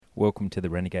Welcome to the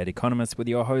Renegade Economist with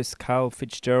your host, Carl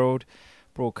Fitzgerald,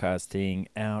 broadcasting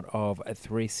out of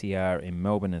 3CR in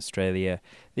Melbourne, Australia.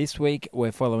 This week,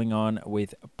 we're following on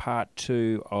with part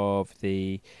 2 of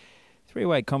the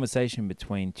three-way conversation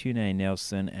between Tune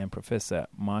Nelson and Professor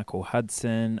Michael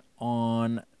Hudson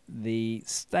on the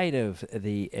state of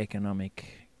the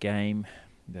economic game,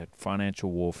 that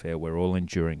financial warfare we're all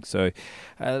enduring. So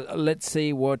let's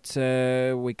see what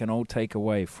we can all take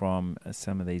away from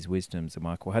some of these wisdoms of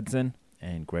Michael Hudson,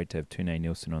 and great to have Tune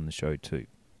Nelson on the show too.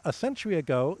 A century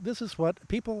ago, this is what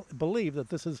people believe, that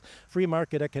this is free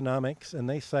market economics, and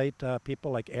they cite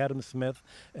people like Adam Smith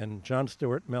and John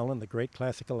Stuart Mill, the great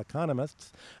classical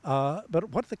economists. But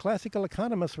what the classical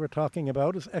economists were talking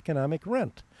about is economic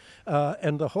rent.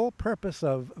 And the whole purpose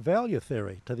of value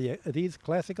theory to these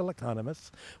classical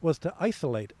economists was to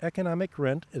isolate economic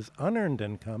rent as unearned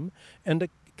income and to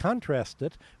contrast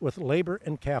it with labor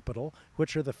and capital,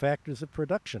 which are the factors of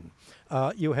production.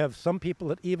 You have some people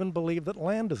that even believe that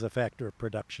land is a factor of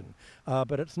production,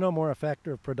 but it's no more a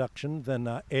factor of production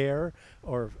than air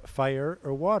or fire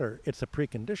or water. It's a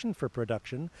precondition for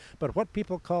production, but what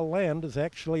people call land is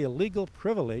actually a legal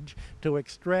privilege to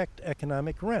extract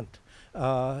economic rent.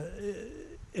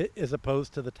 As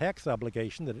opposed to the tax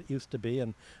obligation that it used to be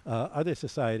in other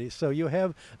societies. So you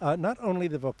have not only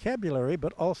the vocabulary,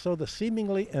 but also the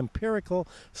seemingly empirical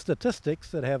statistics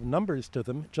that have numbers to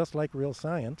them, just like real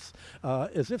science,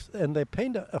 and they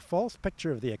paint a false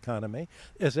picture of the economy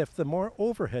as if the more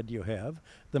overhead you have,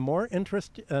 the more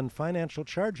interest and financial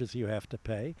charges you have to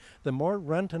pay, the more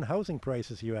rent and housing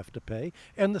prices you have to pay,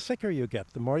 and the sicker you get.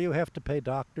 The more you have to pay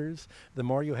doctors, the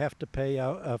more you have to pay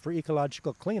for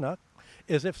ecological cleanup,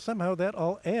 as if somehow that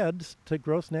all adds to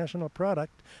gross national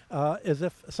product, as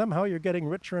if somehow you're getting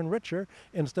richer and richer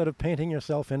instead of painting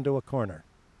yourself into a corner.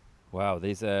 Wow,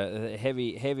 these are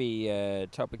heavy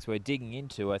topics we're digging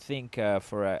into. I think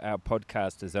for our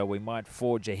podcasters, though, we might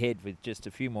forge ahead with just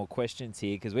a few more questions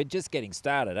here, because we're just getting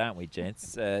started, aren't we,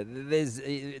 gents? There's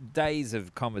days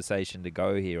of conversation to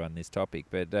go here on this topic.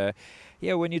 But,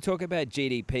 when you talk about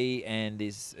GDP and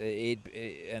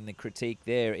and the critique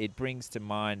there, it brings to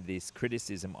mind this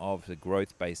criticism of the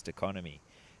growth-based economy.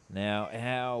 Now,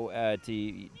 how do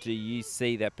you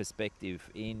see that perspective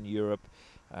in Europe?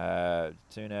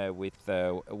 Tuna, with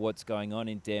what's going on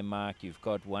in Denmark, you've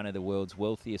got one of the world's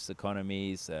wealthiest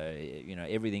economies.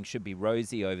 Everything should be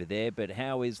rosy over there, but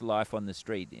how is life on the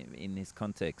street in this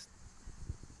context?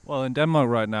 Well, in Denmark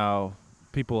right now,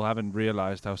 people haven't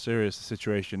realized how serious the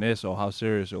situation is or how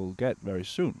serious it will get very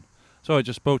soon. So I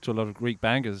just spoke to a lot of Greek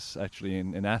bankers actually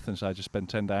in Athens. I just spent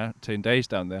 10 days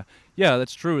down there. Yeah,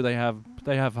 that's true. They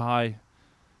have high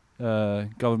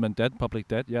government debt, public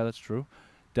debt. Yeah, that's true.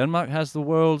 Denmark has the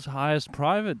world's highest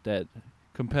private debt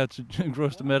compared to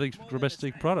gross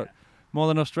domestic product, more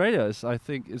than Australia. I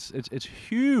think it's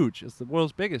huge. It's the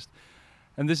world's biggest,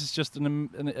 and this is just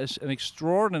an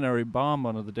extraordinary bomb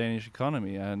under the Danish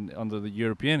economy and under the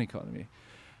European economy,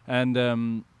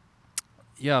 and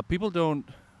people don't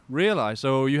realize.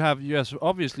 So you have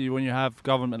obviously when you have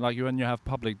government, like when you have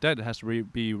public debt, it has to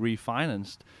be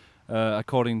refinanced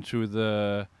according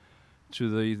to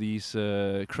these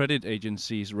credit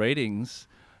agencies' ratings,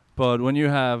 but when you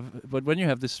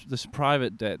have this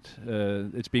private debt,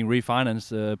 it's being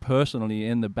refinanced personally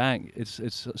in the bank.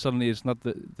 It's suddenly not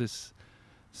this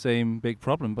same big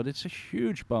problem, but it's a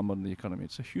huge bump on the economy.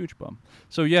 It's a huge bump.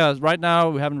 So right now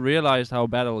we haven't realized how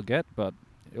bad it'll get, but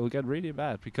it will get really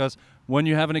bad, because when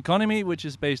you have an economy which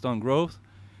is based on growth,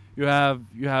 you have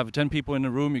 10 people in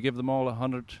a room. You give them all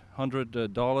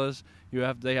 $100.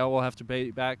 They all have to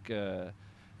pay back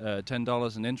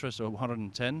 $10 in interest, or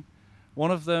 110.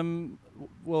 One of them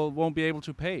won't be able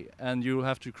to pay, and you'll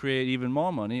have to create even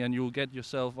more money, and you'll get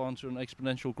yourself onto an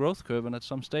exponential growth curve, and at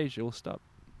some stage you'll stop.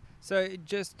 So,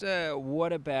 just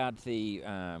what about the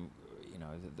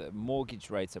mortgage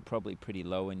rates are probably pretty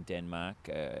low in Denmark,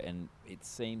 and it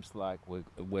seems like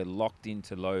we're locked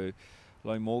into low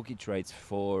mortgage rates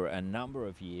for a number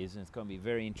of years, and it's going to be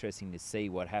very interesting to see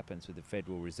what happens with the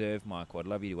Federal Reserve, Michael. I'd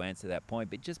love you to answer that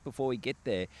point. But just before we get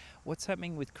there, what's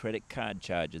happening with credit card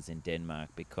charges in Denmark?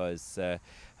 Because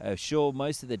sure,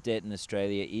 most of the debt in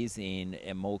Australia is in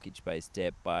a mortgage-based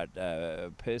debt, but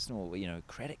personal,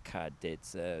 credit card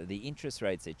debts, the interest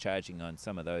rates they're charging on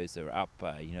some of those are up,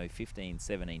 15,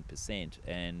 17%,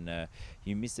 and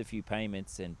you miss a few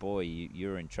payments, and boy,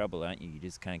 you're in trouble, aren't you? You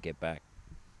just can't get back.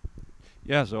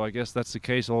 Yeah, so I guess that's the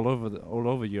case all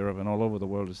over Europe and all over the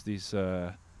world. Is these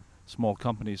small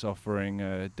companies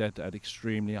offering debt at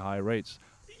extremely high rates.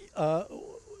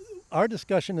 our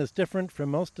discussion is different from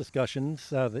most discussions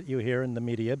that you hear in the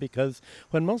media, because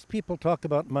when most people talk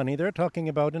about money, they're talking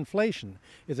about inflation,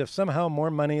 as if somehow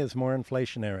more money is more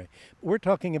inflationary. We're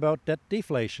talking about debt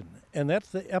deflation, and that's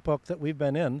the epoch that we've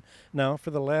been in now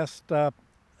for the last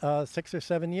 6 or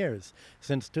 7 years,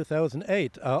 since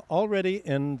 2008. Already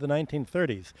in the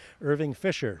 1930s, Irving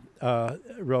Fisher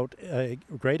wrote a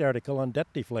great article on debt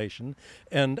deflation.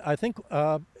 And I think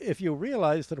if you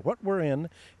realize that what we're in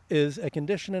is a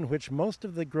condition in which most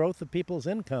of the growth of people's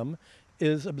income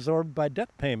is absorbed by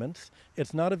debt payments,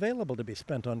 it's not available to be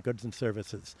spent on goods and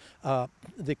services.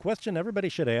 The question everybody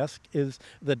should ask is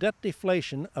the debt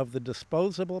deflation of the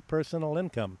disposable personal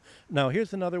income. Now,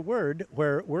 here's another word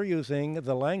where we're using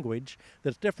the language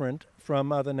that's different from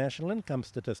the national income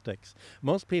statistics.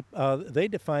 Most people, they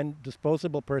define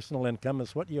disposable personal income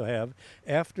as what you have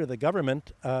after the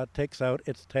government takes out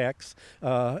its tax,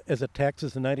 as it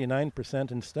taxes the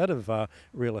 99% instead of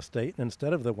real estate,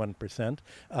 instead of the 1%,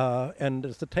 and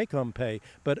it's the take-home pay.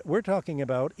 But we're talking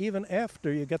about even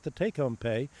after you get the take-home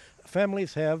pay,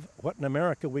 families have what in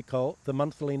America we call the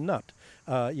monthly nut.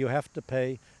 You have to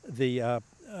pay the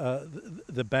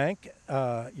bank,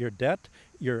 your debt,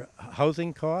 your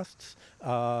housing costs,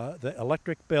 the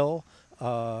electric bill,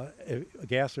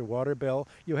 gas or water bill.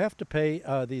 You have to pay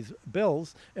these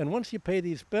bills, and once you pay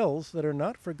these bills that are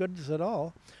not for goods at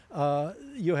all,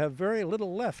 you have very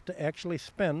little left to actually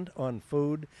spend on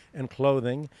food and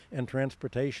clothing and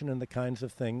transportation and the kinds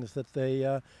of things that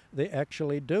they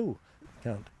actually do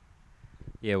count.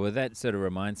 Yeah, well, that sort of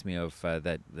reminds me of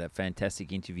that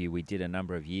fantastic interview we did a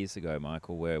number of years ago,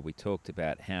 Michael, where we talked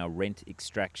about how rent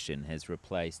extraction has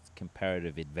replaced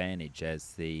comparative advantage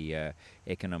as the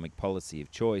economic policy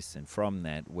of choice. And from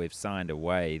that, we've signed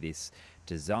away this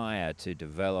desire to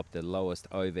develop the lowest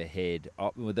overhead,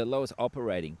 the lowest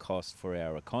operating cost for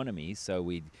our economy, so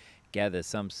we gather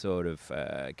some sort of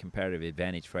comparative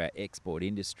advantage for our export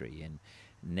industry. And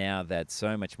now that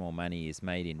so much more money is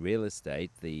made in real estate,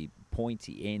 the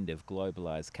pointy end of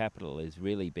globalized capital is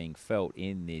really being felt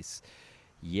in this,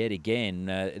 yet again,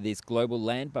 this global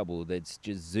land bubble that's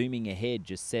just zooming ahead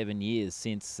just 7 years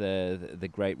since the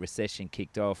Great Recession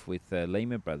kicked off with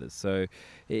Lehman Brothers. So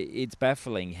it's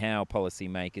baffling how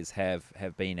policymakers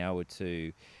have been able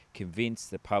to convince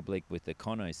the public with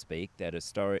econo-speak that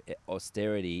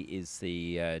austerity is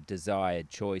the desired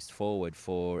choice forward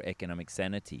for economic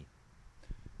sanity.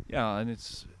 Yeah, and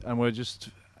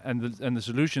the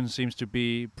solution seems to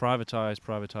be privatize.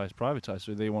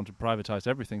 So they want to privatize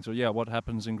everything. So yeah, what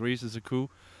happens in Greece is a coup,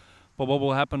 but what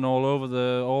will happen all over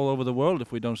the world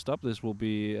if we don't stop this will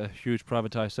be a huge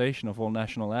privatization of all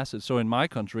national assets. So in my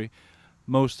country,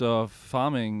 most of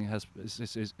farming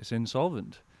is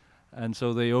insolvent, and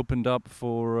so they opened up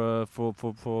for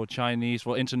Chinese,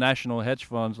 for international hedge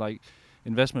funds like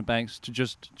investment banks to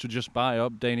just buy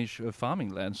up Danish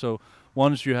farming land. So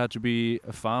once you had to be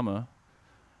a farmer,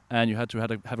 and you had to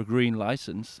have a green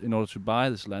license in order to buy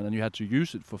this land, and you had to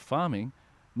use it for farming.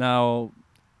 Now,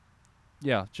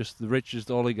 yeah, just the richest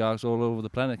oligarchs all over the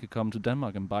planet could come to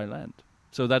Denmark and buy land.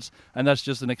 So that's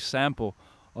just an example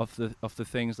of the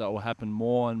things that will happen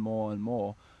more and more and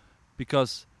more,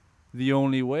 because the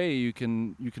only way you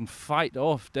can fight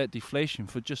off debt deflation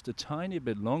for just a tiny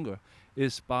bit longer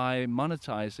is by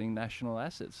monetizing national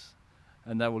assets,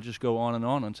 and that will just go on and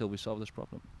on until we solve this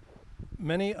problem.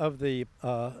 Many of the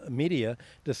media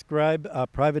describe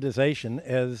privatization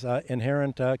as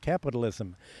inherent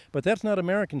capitalism, but that's not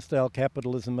American-style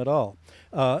capitalism at all.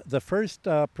 The first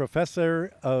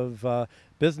professor of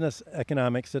business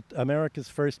economics at America's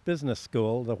first business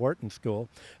school, the Wharton School,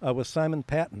 was Simon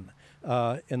Patten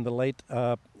in the late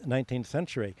 19th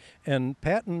century. And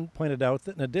Patten pointed out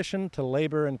that in addition to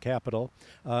labor and capital,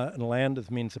 and land as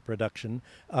means of production,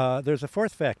 there's a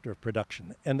fourth factor of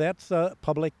production, and that's the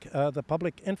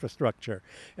public infrastructure.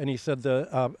 And he said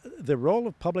the role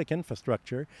of public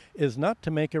infrastructure is not to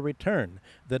make a return,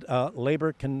 that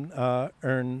labor can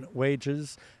earn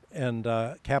wages, and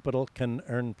capital can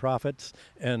earn profits,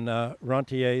 and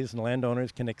rentiers and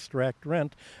landowners can extract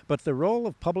rent. But the role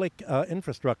of public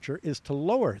infrastructure is to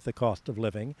lower the cost of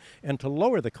living and to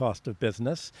lower the cost of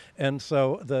business. And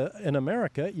so in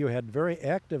America, you had very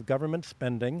active government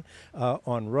spending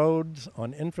on roads,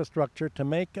 on infrastructure, to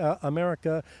make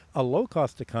America a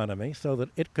low-cost economy so that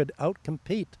it could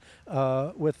outcompete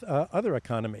with other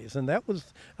economies. And that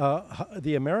was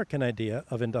the American idea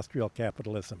of industrial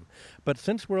capitalism. But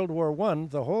since World World War I,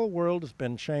 the whole world has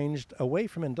been changed away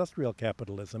from industrial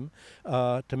capitalism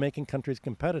to making countries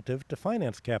competitive to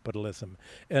finance capitalism.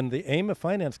 And the aim of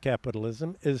finance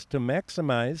capitalism is to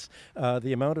maximize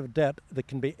the amount of debt that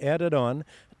can be added on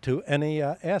to any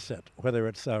asset, whether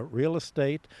it's real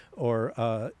estate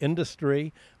or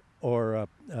industry or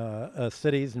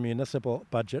cities and municipal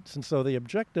budgets. And so the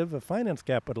objective of finance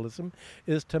capitalism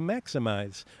is to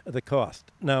maximize the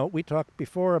cost. Now, we talked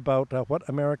before about what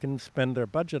Americans spend their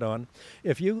budget on.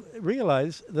 If you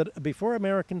realize that before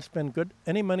Americans spend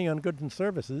any money on goods and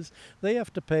services, they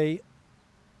have to pay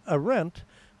a rent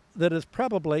that is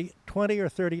probably 20 or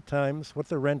 30 times what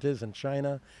the rent is in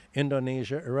China,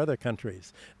 Indonesia, or other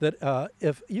countries. That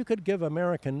if you could give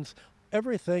Americans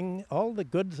everything, all the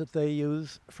goods that they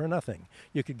use for nothing.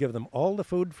 You could give them all the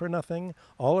food for nothing,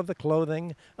 all of the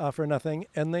clothing for nothing,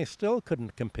 and they still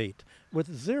couldn't compete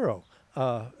with zero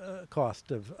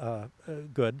cost of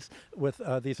goods with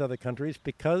these other countries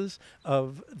because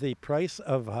of the price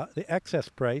of the excess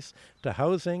price to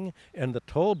housing and the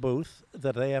toll booth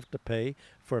that they have to pay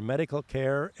for medical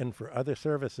care and for other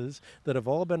services that have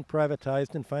all been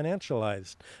privatized and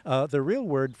financialized. The real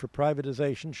word for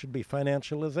privatization should be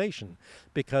financialization,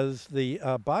 because the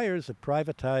buyers of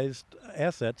privatized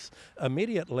assets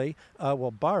immediately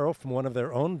will borrow from one of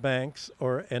their own banks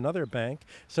or another bank,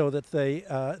 so that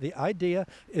the idea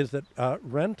is that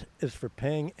rent is for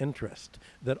paying interest,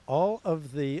 that all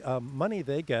of the money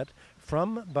they get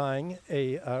from buying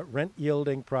a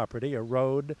rent-yielding property, a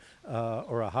road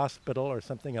or a hospital or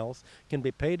something else, can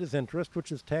be paid as interest,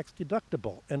 which is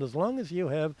tax-deductible. And as long as you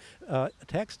have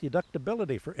tax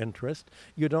deductibility for interest,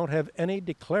 you don't have any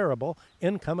declarable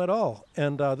income at all.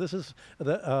 And this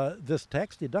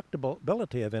tax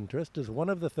deductibility of interest is one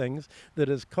of the things that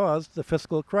has caused the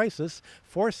fiscal crisis,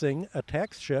 forcing a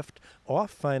tax shift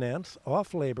off finance,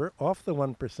 off labor, off the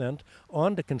 1%,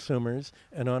 onto consumers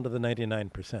and onto the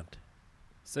 99%.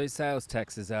 So sales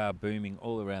taxes are booming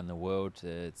all around the world.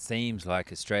 It seems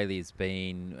like Australia's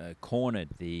been cornered,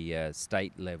 the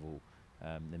state level.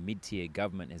 The mid-tier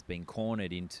government has been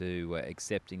cornered into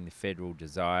accepting the federal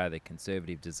desire, the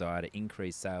Conservative desire to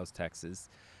increase sales taxes.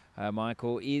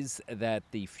 Michael, is that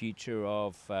the future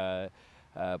of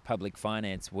public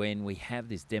finance when we have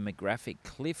this demographic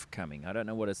cliff coming? I don't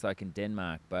know what it's like in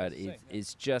Denmark, but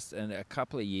it's just a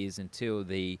couple of years until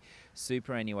the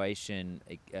superannuation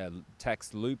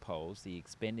tax loopholes, the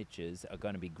expenditures, are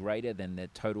going to be greater than the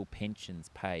total pensions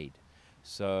paid.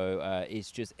 So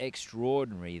it's just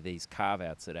extraordinary, these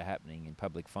carve-outs that are happening in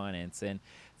public finance, and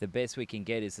the best we can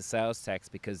get is the sales tax,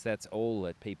 because that's all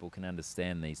that people can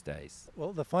understand these days.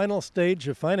 Well, the final stage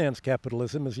of finance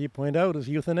capitalism, as you point out, is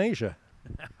euthanasia.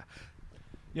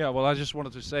 Yeah, well, I just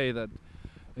wanted to say that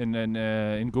in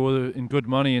Good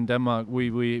Money in Denmark,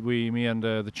 me and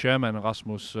the chairman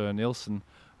Rasmus Nielsen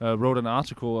wrote an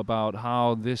article about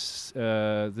how this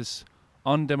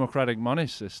undemocratic money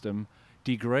system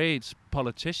degrades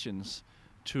politicians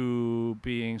to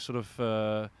being sort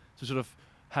of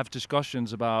have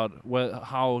discussions about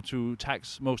how to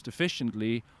tax most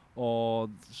efficiently, or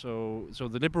so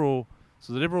the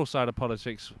liberal side of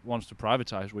politics wants to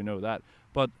privatize, we know that,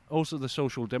 but also the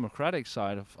social democratic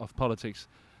side of politics,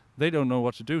 they don't know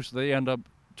what to do, so they end up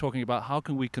talking about how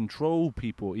can we control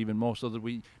people even more so that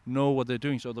we know what they're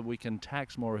doing, so that we can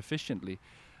tax more efficiently.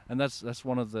 And that's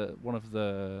one of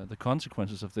the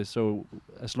consequences of this. So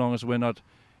as long as we're not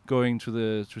going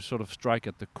to sort of strike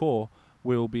at the core,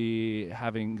 we'll be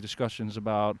having discussions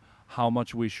about how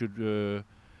much we should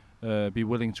be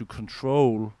willing to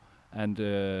control and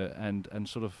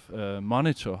sort of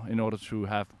monitor in order to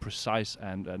have precise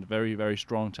and very, very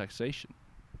strong taxation.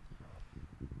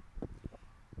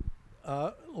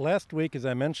 Last week, as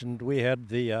I mentioned, we had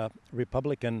the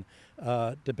Republican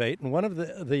debate, and one of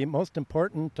the most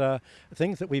important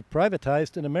things that we've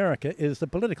privatized in America is the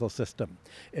political system.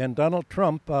 And Donald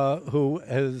Trump, who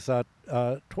has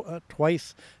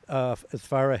twice as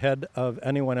far ahead of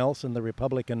anyone else in the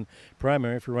Republican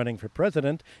primary for running for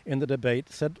president in the debate,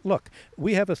 said, look,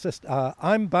 we have a system.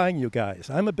 I'm buying you guys.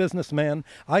 I'm a businessman.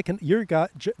 Your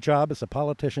job as a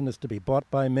politician is to be bought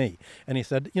by me. And he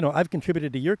said, I've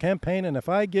contributed to your campaign, and if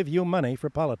I give you money for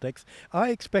politics, I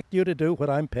expect you to do what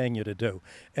I'm paying you to do.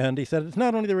 And he said, it's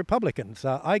not only the Republicans.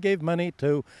 I gave money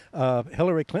to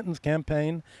Hillary Clinton's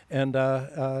campaign, and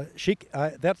she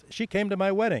came to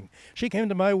my wedding. She came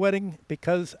to my wedding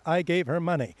because I gave her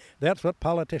money. That's what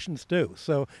politicians do.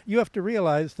 So you have to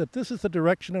realize that this is the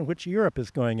direction in which Europe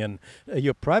is going in.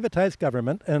 You privatize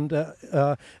government, and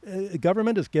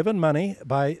government is given money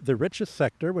by the richest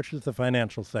sector, which is the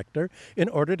financial sector, in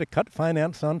order to cut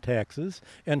finance on taxes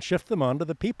and shift them onto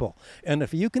the people. And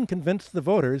if you can convince the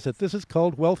voters that this is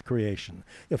called wealth creation,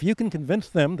 if you can convince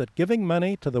them that giving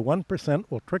money to the 1%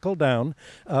 will trickle down,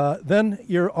 then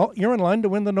you're in line to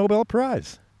win the Nobel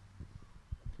Prize.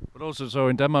 But also, so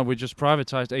in Denmark, we just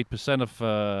privatized 8%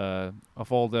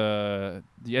 of all the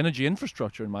energy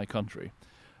infrastructure in my country.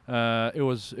 It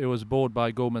was bought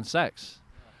by Goldman Sachs,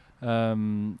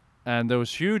 and there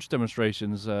was huge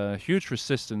demonstrations, huge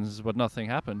resistance, but nothing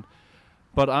happened.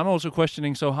 But I'm also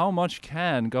questioning: so how much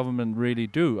can government really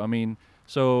do? I mean,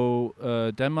 so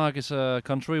Denmark is a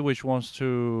country which wants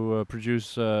to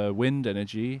produce wind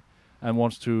energy and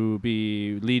wants to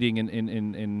be leading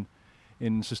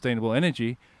in sustainable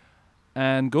energy.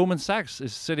 And Goldman Sachs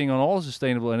is sitting on all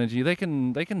sustainable energy. They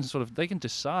can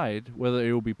decide whether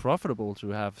it will be profitable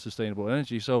to have sustainable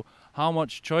energy. So how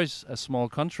much choice a small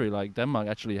country like Denmark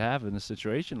actually have in a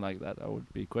situation like that? I would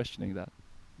be questioning that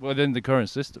within the current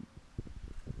system.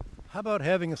 How about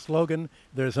having a slogan,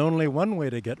 "There's only one way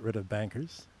to get rid of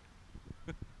bankers"?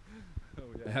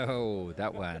 Oh,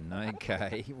 that one.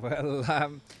 Okay. Well,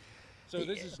 so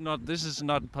this is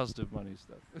not positive money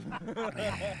stuff.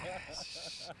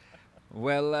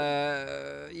 Well,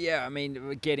 yeah. I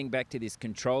mean, getting back to this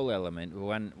control element,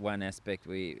 one aspect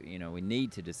we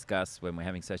need to discuss when we're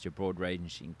having such a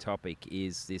broad-ranging topic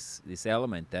is this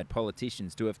element that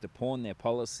politicians do have to pawn their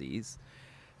policies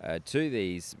to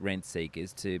these rent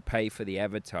seekers to pay for the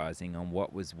advertising on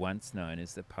what was once known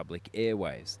as the public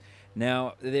airwaves.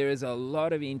 Now, there is a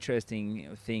lot of interesting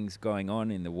things going on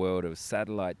in the world of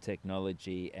satellite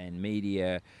technology and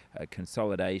media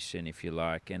consolidation, if you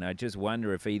like, and I just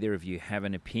wonder if either of you have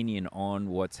an opinion on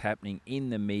what's happening in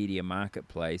the media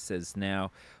marketplace, as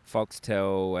now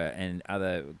Foxtel and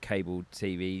other cable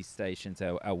TV stations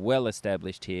are well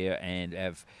established here and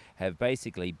have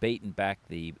basically beaten back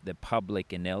the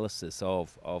public analysis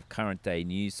of current day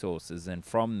news sources, and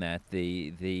from that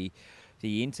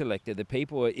the intellect of the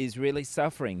people is really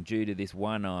suffering due to this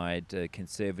one-eyed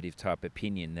conservative type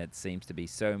opinion that seems to be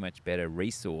so much better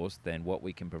resourced than what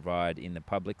we can provide in the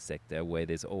public sector, where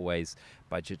there's always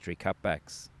budgetary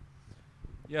cutbacks.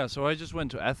 Yeah, so I just went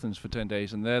to Athens for 10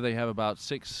 days, and there they have about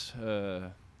 6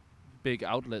 big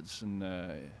outlets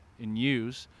in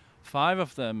news. 5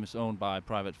 of them is owned by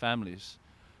private families,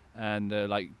 and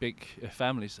like big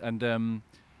families,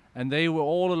 and they were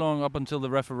all along up until the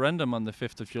referendum on the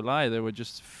 5th of July. They were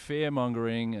just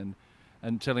fear-mongering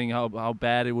and telling how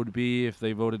bad it would be if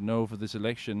they voted no for this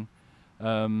election.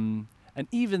 And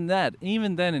even then,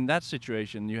 in that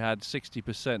situation, you had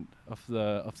 60%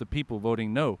 of the people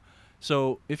voting no.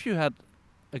 So if you had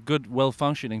a good,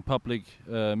 well-functioning public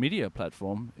media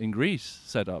platform in Greece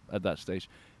set up at that stage,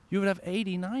 you would have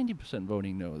 80-90%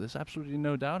 voting no. There's absolutely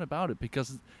no doubt about it,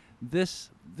 because this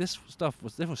stuff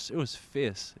was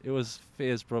fierce. It was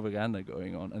fierce propaganda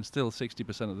going on, and still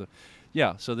 60% of the,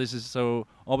 yeah. So this is so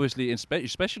obviously,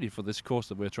 especially for this course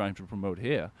that we're trying to promote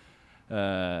here,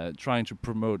 trying to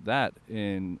promote that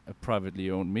in a privately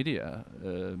owned media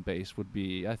base would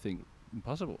be, I think,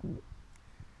 impossible.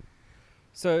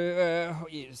 So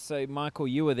Michael,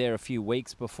 you were there a few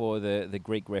weeks before the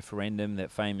Greek referendum that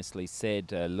famously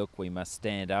said, "Look, we must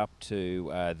stand up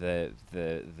to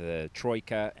the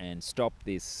troika and stop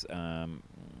this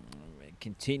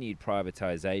continued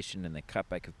privatisation and the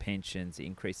cutback of pensions,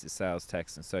 increase the sales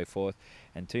tax, and so forth."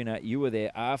 And Tuna, you were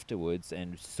there afterwards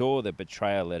and saw the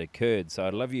betrayal that occurred. So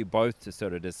I'd love you both to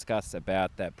sort of discuss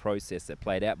about that process that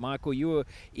played out. Michael, you were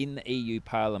in the EU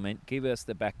Parliament. Give us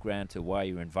the background to why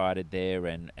you were invited there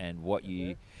and what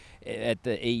you, at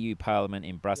the EU Parliament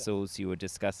in Brussels, you were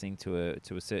discussing to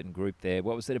a certain group there.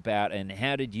 What was it about, and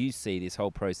how did you see this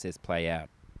whole process play out?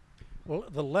 Well,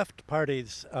 the left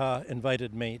parties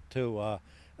invited me to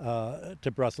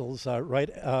Brussels right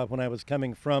when I was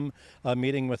coming from a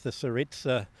meeting with the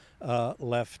Syriza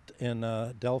left in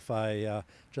Delphi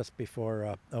just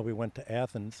before we went to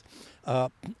Athens.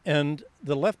 And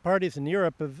the left parties in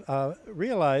Europe have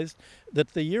realized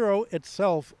that the euro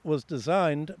itself was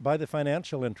designed by the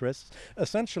financial interests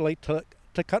essentially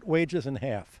to cut wages in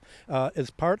half as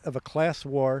part of a class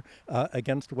war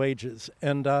against wages.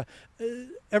 And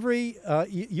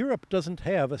Europe doesn't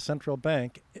have a central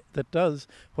bank that does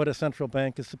what a central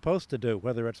bank is supposed to do,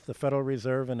 whether it's the Federal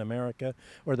Reserve in America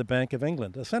or the Bank of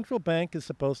England. A central bank is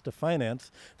supposed to finance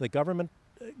the government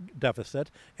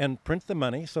deficit and print the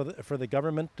money so that for the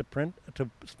government to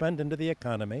spend into the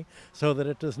economy, so that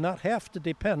it does not have to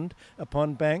depend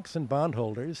upon banks and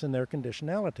bondholders and their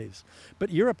conditionalities.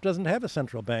 But Europe doesn't have a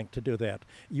central bank to do that.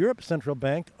 Europe's central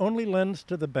bank only lends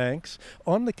to the banks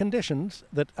on the conditions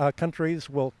that countries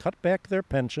will cut back their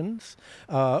pensions,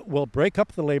 will break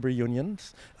up the labor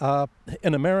unions.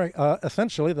 In America,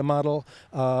 essentially the model,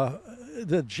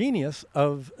 the genius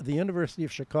of the University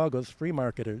of Chicago's free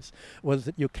marketers was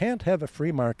that you can't have a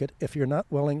free market if you're not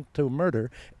willing to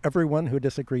murder everyone who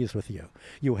disagrees with you.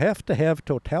 You have to have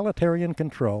totalitarian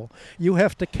control. You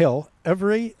have to kill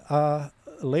every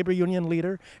labor union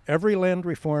leader, every land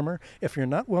reformer. If you're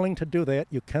not willing to do that,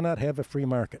 you cannot have a free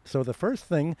market. So the first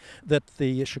thing that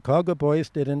the Chicago boys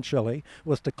did in Chile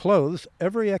was to close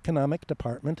every economic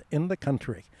department in the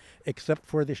country, except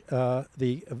for the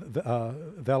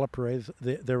Valparaiso,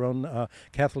 their own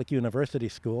Catholic university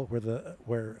school,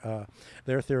 where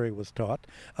their theory was taught.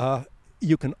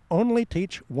 You can only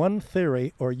teach one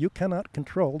theory, or you cannot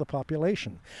control the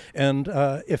population. And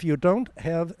if you don't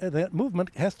have that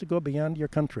movement, has to go beyond your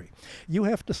country. You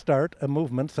have to start a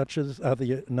movement such as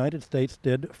the United States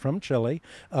did from Chile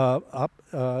up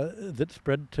that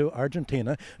spread to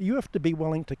Argentina. You have to be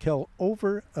willing to kill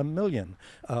over 1 million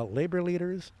labor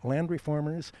leaders, land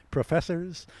reformers,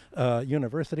 professors,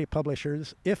 university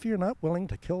publishers. If you're not willing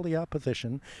to kill the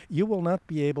opposition, you will not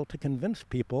be able to convince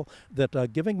people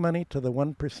that giving money to the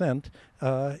 1%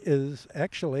 is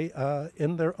actually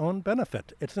in their own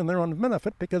benefit. It's in their own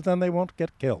benefit because then they won't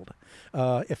get killed.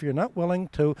 If you're not willing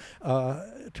to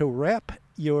wrap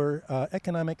your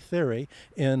economic theory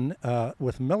in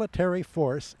with military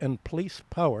force and police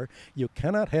power, you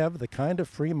cannot have the kind of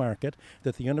free market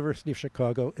that the University of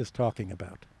Chicago is talking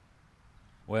about.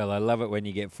 Well, I love it when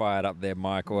you get fired up there,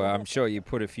 Michael. I'm sure you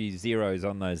put a few zeros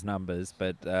on those numbers,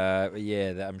 but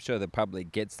I'm sure the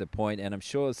public gets the point, and I'm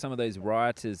sure some of those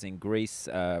rioters in Greece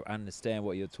understand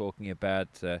what you're talking about.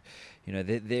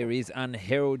 There is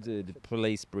unheralded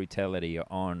police brutality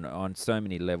on so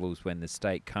many levels when the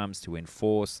state comes to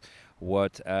enforce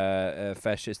what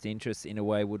fascist interests in a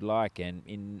way would like. And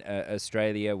in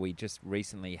Australia, we just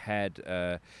recently had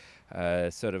a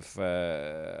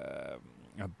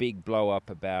big blow up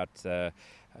about a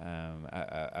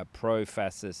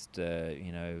pro-fascist,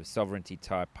 sovereignty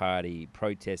type party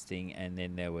protesting, and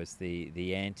then there was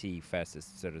the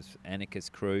anti-fascist sort of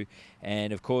anarchist crew,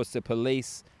 and of course the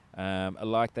police,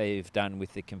 like they've done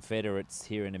with the Confederates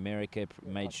here in America,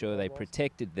 made sure they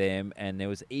protected them, and there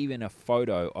was even a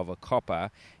photo of a copper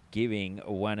giving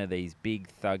one of these big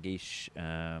thuggish,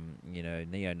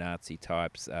 neo-Nazi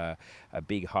types a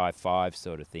big high five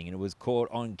sort of thing, and it was caught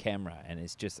on camera, and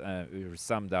it's just it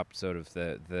summed up sort of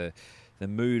the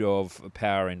mood of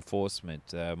power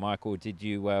enforcement. Michael, did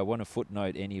you want to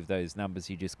footnote any of those numbers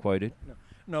you just quoted?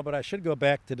 No, but I should go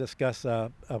back to discuss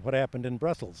what happened in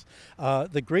Brussels.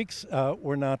 The Greeks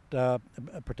were not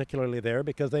particularly there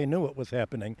because they knew what was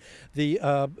happening. The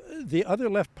other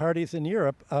left parties in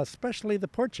Europe, especially the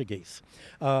Portuguese,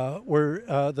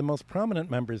 were the most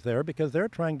prominent members there because they're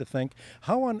trying to think,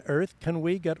 how on earth can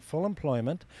we get full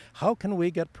employment? How can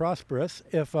we get prosperous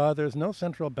if there's no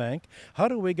central bank? How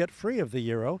do we get free of the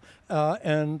euro?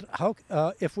 And how,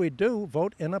 if we do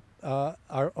vote in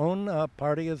our own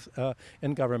party as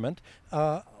in government,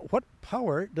 what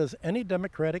power does any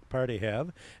Democratic Party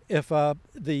have if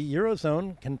the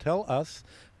Eurozone can tell us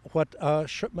what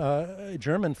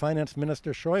German Finance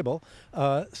Minister Schäuble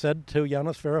said to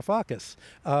Yanis Varoufakis?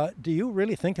 Do you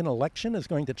really think an election is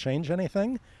going to change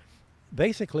anything?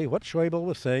 Basically, what Schäuble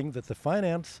was saying, that the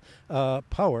finance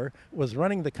power was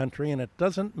running the country, and it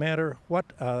doesn't matter what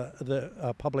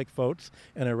the public votes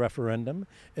in a referendum.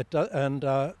 And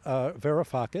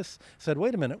Varoufakis said,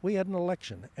 wait a minute, we had an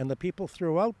election, and the people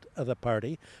throughout the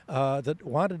party that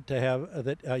wanted to have,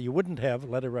 that you wouldn't have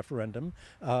led a referendum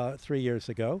 3 years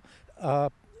ago,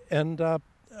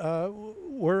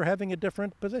 we're having a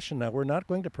different position now. We're not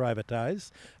going to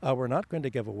privatize. We're not going to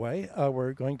give away.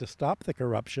 We're going to stop the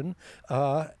corruption.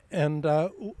 And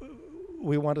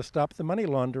we want to stop the money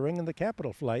laundering and the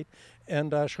capital flight.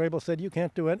 And Schäuble said, you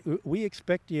can't do it. We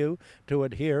expect you to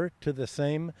adhere to the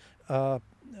same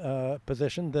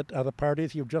position that the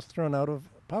parties you've just thrown out of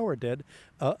power did.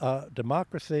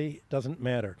 Democracy doesn't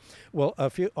matter. Well,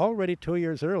 already 2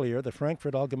 years earlier, the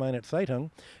Frankfurt Allgemeine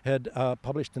Zeitung had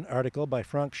published an article by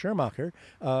Frank Schirmacher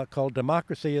called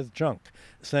 "Democracy is Junk,"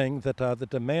 saying that the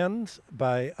demands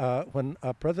by when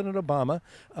President Obama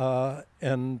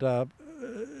and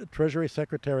Treasury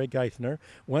Secretary Geithner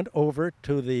went over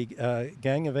to the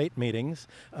Gang of Eight meetings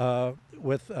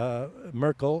with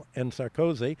Merkel and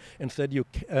Sarkozy and said,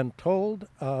 and told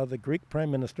the Greek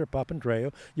Prime Minister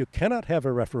Papandreou, you cannot have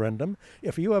a referendum.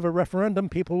 If you have a referendum,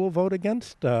 people will vote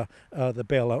against the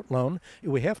bailout loan.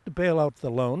 We have to bail out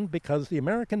the loan because the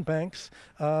American banks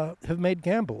have made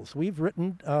gambles. We've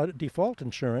written default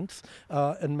insurance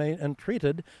and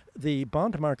treated the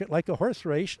bond market like a horse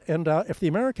race, and if the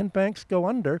American banks go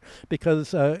under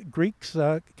because Greeks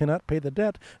cannot pay the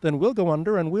debt, then we'll go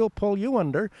under and we'll pull you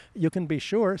under, you can be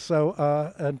sure. So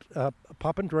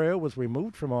Papandreou was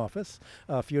removed from office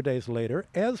a few days later,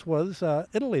 as was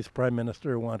Italy's prime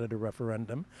minister, who wanted a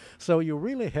referendum. So you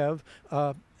really have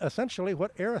essentially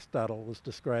what Aristotle was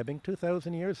describing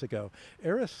 2,000 years ago.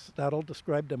 Aristotle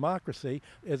described democracy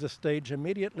as a stage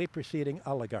immediately preceding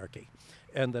oligarchy,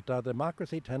 and that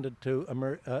democracy tended to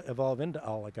evolve into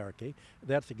oligarchy.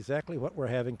 That's exactly what we're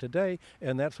having today,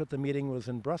 and that's what the meeting was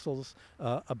in Brussels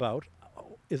about.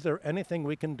 Is there anything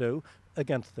we can do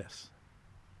against this?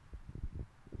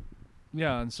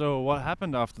 Yeah, and so what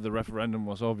happened after the referendum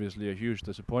was obviously a huge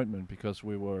disappointment, because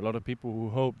we were a lot of people who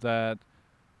hoped that,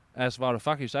 as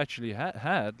Varoufakis actually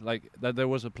had, like that there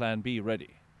was a plan B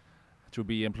ready to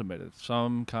be implemented,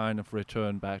 some kind of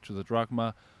return back to the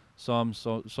drachma, some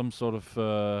sort of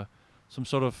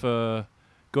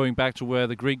going back to where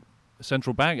the Greek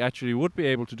central bank actually would be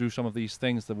able to do some of these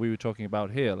things that we were talking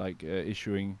about here, like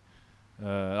issuing,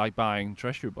 like buying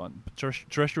treasury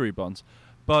bonds,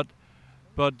 but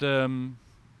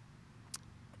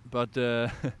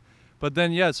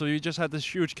then, yeah, so you just had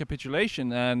this huge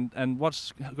capitulation, and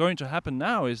what's going to happen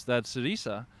now is that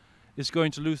Syriza is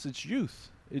going to lose its youth.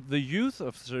 The youth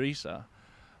of Syriza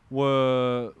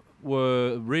were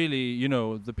really,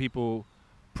 the people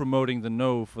promoting the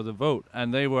no for the vote,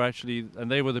 and they were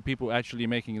the people actually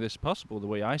making this possible, the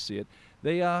way I see it.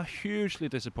 They are hugely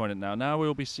disappointed now. Now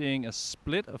we'll be seeing a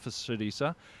split of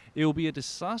Syriza. It will be a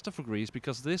disaster for Greece,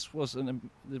 because this was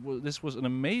an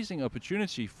amazing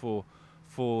opportunity for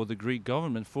the Greek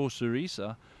government, for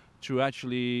Syriza, to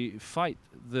actually fight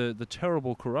the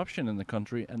terrible corruption in the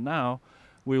country. And now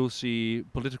we will see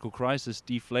political crisis,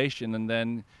 deflation, and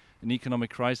then an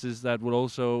economic crisis that will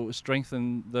also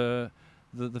strengthen the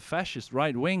fascist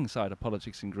right-wing side of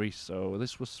politics in Greece. So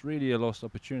this was really a lost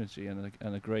opportunity and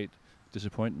a great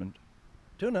disappointment.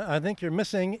 Tuna, I think you're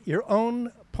missing your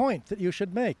own point that you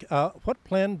should make. What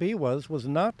Plan B was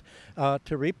not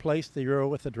to replace the euro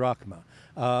with the drachma.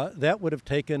 That would have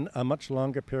taken a much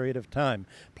longer period of time.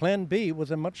 Plan B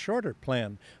was a much shorter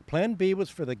plan. Plan B was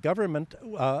for the government,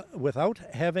 without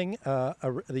having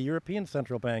the European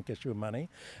Central Bank issue money,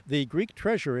 the Greek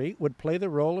Treasury would play the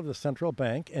role of the central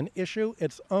bank and issue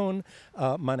its own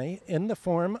money in the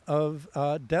form of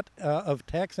debt of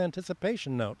tax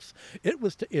anticipation notes. It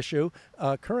was to issue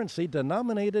currency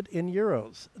denominated in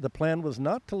euros. The plan was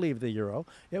not to leave the euro.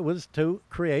 It was to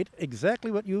create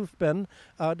exactly what you've been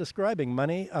describing,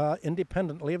 money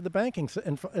independently of the banking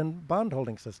and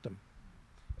bond-holding system.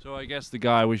 So I guess the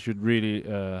guy we should really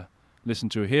listen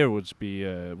to here would be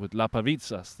with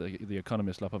Lapavitsas, the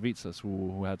economist Lapavitsas,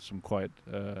 who had some quite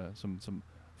some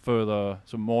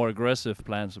more aggressive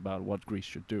plans about what Greece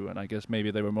should do, and I guess maybe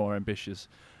they were more ambitious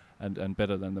and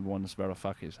better than the ones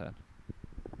Varoufakis had.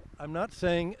 I'm not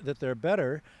saying that they're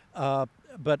better,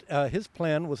 but his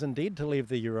plan was indeed to leave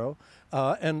the euro,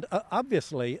 and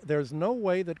obviously there's no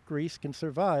way that Greece can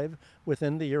survive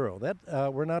within the euro. That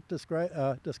we're not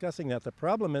discussing that. The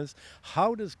problem is,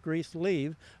 how does Greece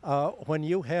leave when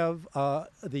you have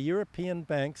the European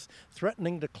banks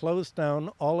threatening to close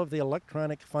down all of the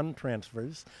electronic fund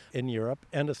transfers in Europe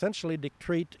and essentially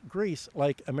treat Greece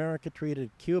like America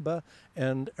treated Cuba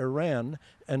and Iran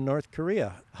and North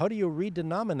Korea? How do you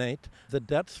redenominate the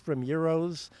debts from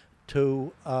euros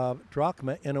to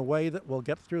drachma in a way that will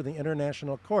get through the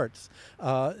international courts?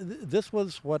 This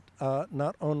was what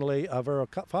not only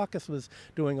Varoufakis was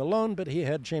doing alone, but he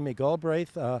had Jamie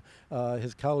Galbraith,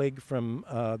 his colleague from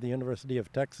the University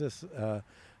of Texas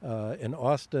in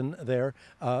Austin there.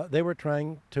 They were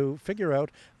trying to figure out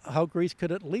how Greece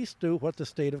could at least do what the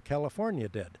state of California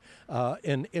did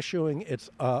in issuing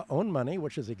its own money,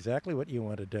 which is exactly what you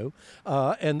want to do.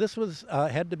 And this was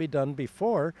had to be done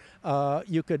before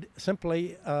you could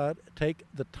simply take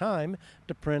the time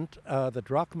to print the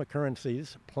drachma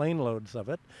currencies, plane loads of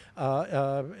it.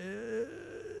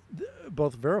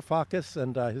 Both Varoufakis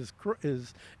and his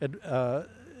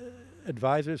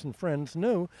advisors and friends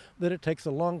knew that it takes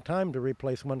a long time to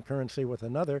replace one currency with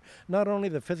another. Not only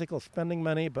the physical spending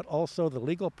money, but also the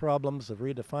legal problems of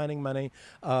redefining money.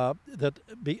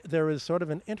 There is sort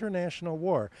of an international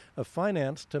war of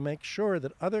finance to make sure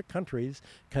that other countries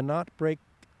cannot break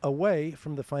away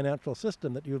from the financial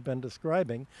system that you've been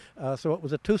describing. So it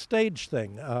was a two-stage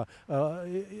thing.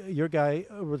 Your guy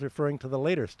was referring to the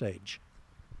later stage.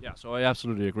 Yeah, so I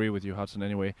absolutely agree with you, Hudson,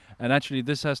 anyway. And actually,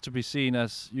 this has to be seen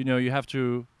as, you have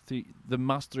to, the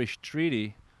Maastricht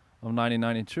Treaty of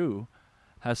 1992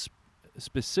 has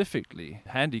specifically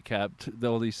handicapped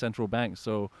all these central banks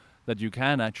so that you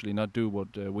can actually not do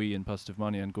what we in Positive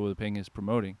Money and Gode Penge is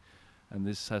promoting. And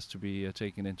this has to be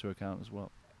taken into account as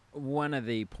well. One of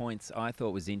the points I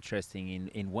thought was interesting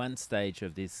in one stage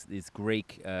of this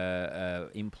Greek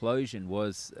implosion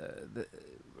was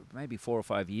maybe 4 or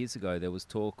 5 years ago there was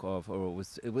talk of, or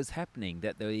it was happening,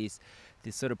 that this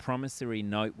sort of promissory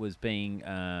note was being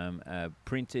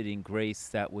printed in Greece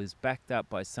that was backed up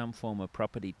by some form of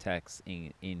property tax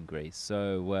in Greece.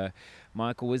 So,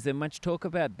 Michael, was there much talk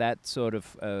about that sort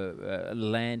of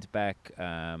land back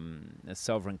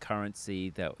sovereign currency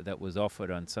that was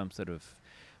offered on some sort of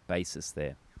basis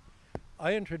there?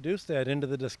 I introduced that into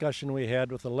the discussion we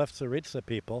had with the Left Syriza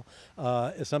people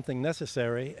as something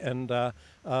necessary, and the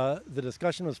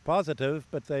discussion was positive,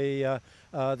 but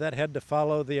that had to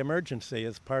follow the emergency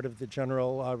as part of the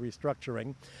general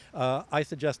restructuring. I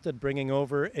suggested bringing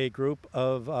over a group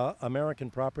of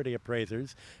American property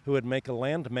appraisers who would make a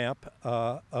land map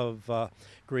of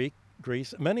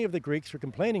Greece. Many of the Greeks were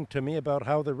complaining to me about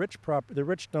how the rich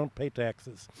don't pay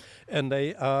taxes, and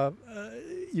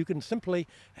you can simply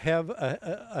have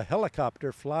a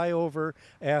helicopter fly over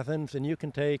Athens, and you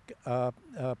can take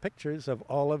pictures of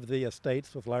all of the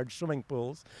estates with large swimming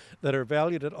pools that are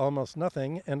valued at almost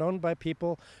nothing and owned by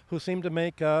people who seem to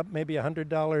make maybe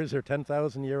 $100 or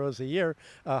 10,000 euros a year.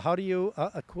 How do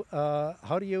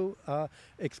you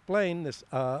explain this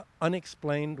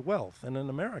unexplained wealth? And in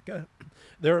America,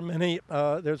 there are many.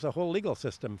 There's a whole legal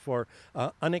system for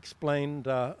unexplained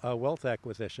wealth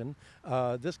acquisition.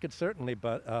 This could certainly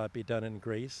be done in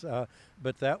Greece,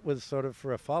 but that was sort of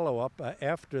for a follow-up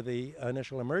after the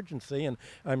initial emergency. And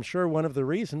I'm sure one of the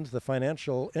reasons the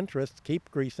financial interests keep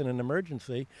Greece in an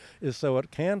emergency is so it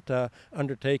can't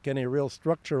undertake any real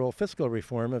structural fiscal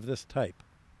reform of this type.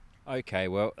 Okay,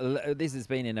 well, this has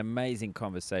been an amazing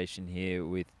conversation here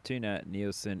with Tuna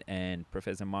Nielsen and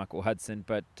Professor Michael Hudson,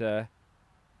 but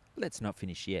let's not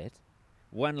finish yet.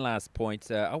 One last point.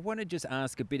 I want to just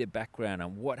ask a bit of background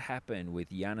on what happened with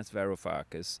Yanis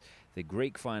Varoufakis, the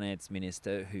Greek finance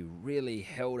minister who really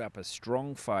held up a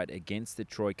strong fight against the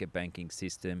Troika banking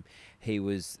system. He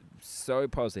was so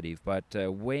positive, but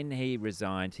when he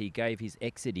resigned, he gave his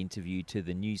exit interview to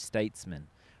the New Statesman.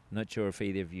 I'm not sure if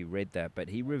either of you read that, but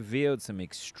he revealed some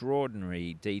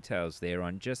extraordinary details there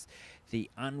on just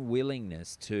the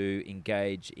unwillingness to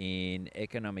engage in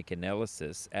economic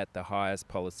analysis at the highest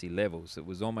policy levels. It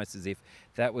was almost as if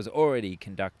that was already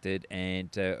conducted, and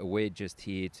we're just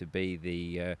here to be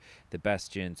the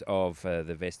bastions of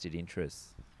the vested interests.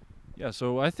 Yeah,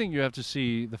 so I think you have to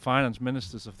see the finance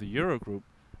ministers of the Eurogroup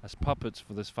as puppets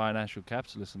for this financial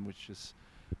capitalism, which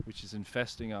is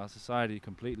infesting our society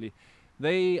completely.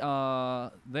 They're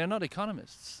not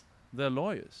economists, they're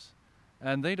lawyers,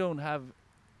 and they don't have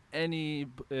any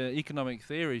economic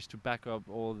theories to back up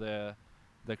all their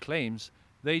claims.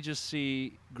 They just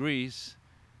see Greece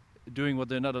doing what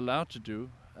they're not allowed to do,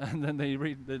 and then they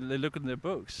look in their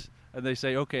books and they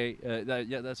say, okay,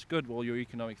 that's good, well, your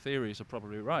economic theories are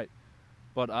probably right,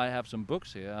 but I have some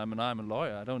books here, I'm a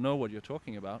lawyer, I don't know what you're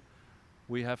talking about.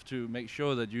 We have to make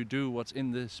sure that you do what's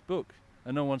in this book,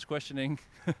 and no one's questioning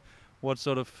what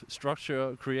sort of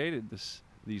structure created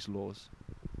these laws.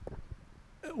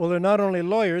 Well, they're not only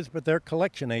lawyers, but they're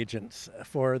collection agents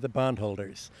for the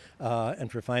bondholders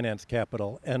and for finance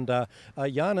capital. And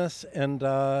Yanis and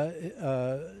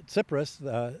Tsipras,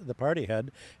 the party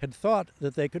head, had thought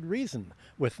that they could reason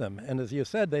with them. And as you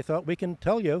said, they thought, we can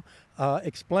tell you,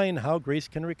 explain how Greece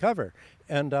can recover.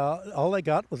 And all they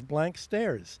got was blank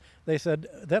stares. They said,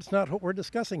 that's not what we're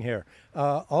discussing here.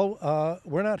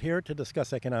 We're not here to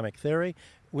discuss economic theory.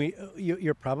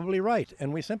 You're probably right,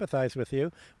 and we sympathize with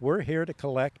you. We're here to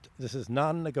collect. This is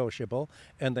non-negotiable,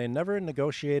 and they never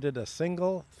negotiated a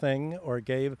single thing or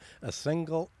gave a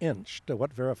single inch to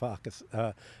what Varoufakis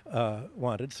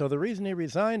wanted. So the reason he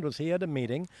resigned was he had a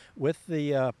meeting with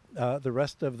the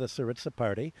rest of the Syriza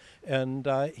party, and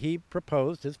he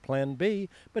proposed his plan B,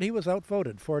 but he was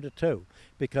outvoted 4-2.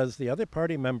 because the other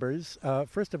party members,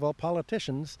 first of all,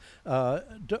 politicians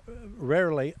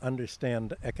rarely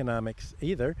understand economics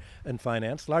either and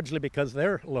finance, largely because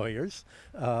they're lawyers.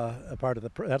 That's part of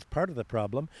the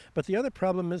problem. But the other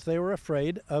problem is they were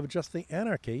afraid of just the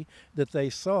anarchy that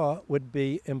they saw would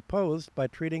be imposed by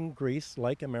treating Greece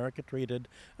like America treated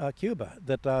Cuba,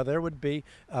 that there would be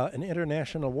an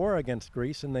international war against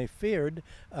Greece, and they feared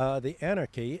the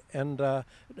anarchy, and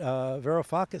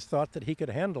Varoufakis thought that he could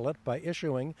handle it by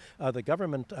issuing the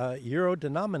government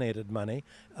euro-denominated money.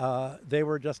 They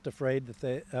were just afraid that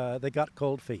they got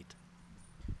cold feet.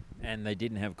 And they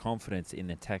didn't have confidence in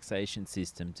the taxation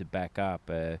system to back up,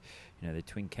 the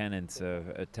twin cannons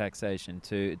of taxation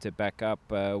to back up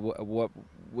what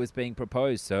was being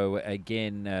proposed. So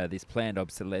again, this planned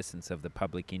obsolescence of the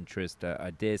public interest,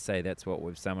 I dare say that's what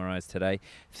we've summarised today.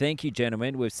 Thank you,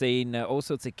 gentlemen. We've seen all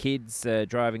sorts of kids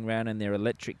driving around in their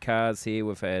electric cars here.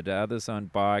 We've had others on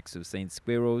bikes. We've seen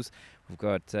squirrels. We've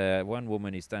got one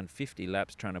woman who's done 50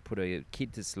 laps trying to put a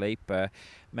kid to sleep.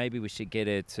 Maybe we should get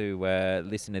her to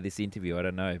listen to this interview. I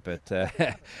don't know. But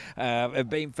it's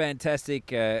been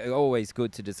fantastic. Always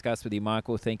good to discuss with you,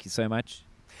 Michael. Thank you so much.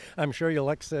 I'm sure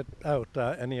you'll exit out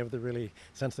any of the really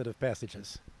sensitive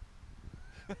passages.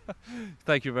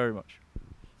 Thank you very much.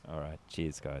 All right.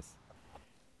 Cheers, guys.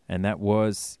 And that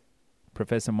was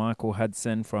Professor Michael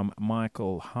Hudson from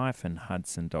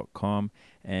michael-hudson.com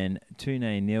and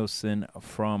Tune Nielsen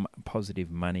from Positive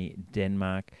Money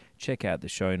Denmark. Check out the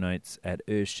show notes at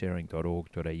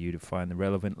earthsharing.org.au to find the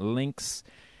relevant links.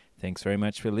 Thanks very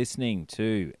much for listening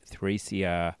to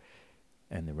 3CR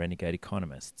and the Renegade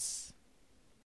Economists.